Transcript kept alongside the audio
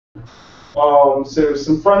So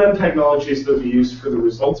some front-end technologies that we use for the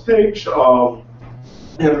results page,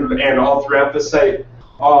 and all throughout the site.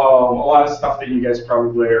 A lot of stuff that you guys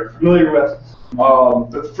probably are familiar with.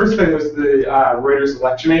 But the first thing was the Reuters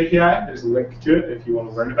election API. There's a link to it if you want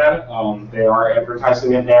to learn about it. They are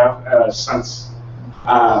advertising it now since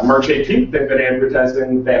March 18th. They've been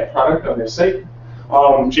advertising that product on their site.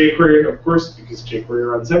 jQuery, of course, because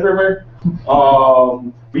jQuery runs everywhere.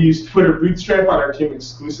 We use Twitter Bootstrap on our team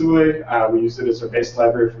exclusively. We use it as our base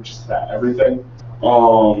library for just about everything.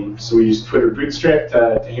 So we use Twitter Bootstrap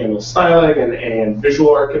to handle styling and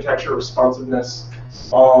visual architecture responsiveness.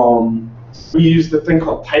 We use the thing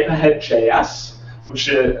called TypeAhead.js, which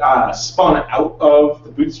spun out of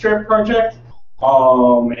the Bootstrap project,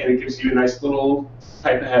 and it gives you a nice little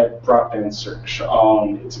TypeAhead drop-down search.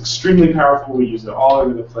 It's extremely powerful. We use it all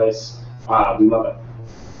over the place. We love it.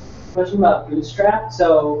 Question about Bootstrap.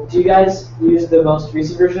 So, do you guys use the most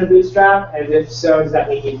recent version of Bootstrap? And if so, does that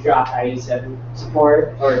mean you dropped IE7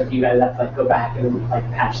 support, or do you guys have to go back and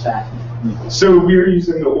patch that? So we're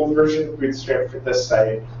using the old version of Bootstrap for this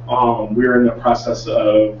site. We're in the process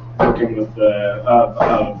of working with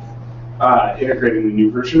integrating the new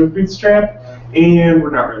version of Bootstrap, and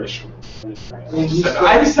we're not really sure.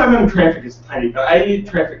 IE7 traffic is tiny, but IE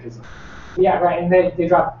traffic is. Yeah, right. And they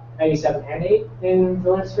dropped IE7 and 8 in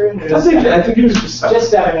the last version. I think it was just 7.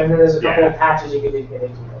 Just 7, and then there's a couple of patches you could do to get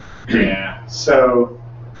into it. Yeah. So,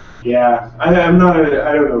 yeah, I don't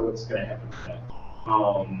know what's going to happen with that.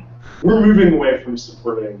 We're moving away from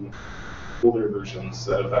supporting older versions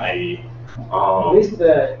of IE. At least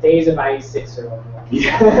the days of IE6 are over.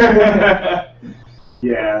 Yeah.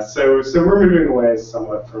 Yeah, so we're moving away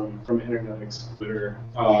somewhat from Internet Explorer,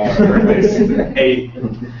 or at least 8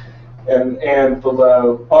 and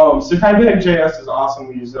below. So TypeAhead.js is awesome.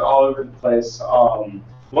 We use it all over the place.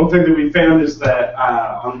 One thing that we found is that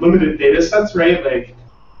on limited data sets, right, like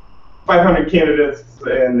 500 candidates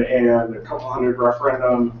and a couple hundred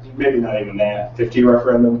referendum, maybe not even that, 50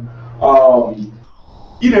 referendum.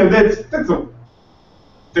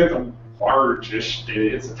 That's a large-ish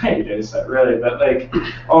data. It's a tiny data set, really, but like,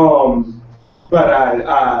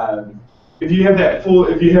 if you have that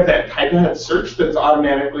TypeAhead search that's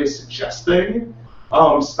automatically suggesting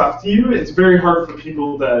stuff to you, it's very hard for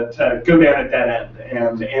people to go down a dead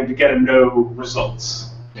end and to get a no results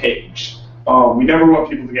page. We never want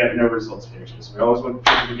people to get no results pages. We always want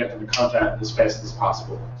people to get to the content as fast as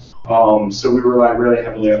possible. So we rely really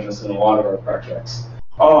heavily on this in a lot of our projects.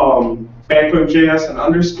 Backbone.js and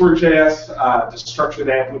 _JS to structure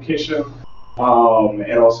the application,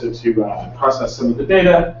 and also to process some of the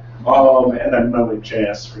data, and then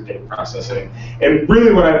Moment.js for data processing. And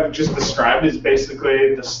really what I've just described is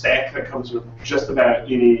basically the stack that comes with just about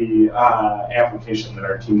any application that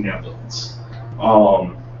our team now builds.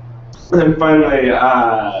 And then finally,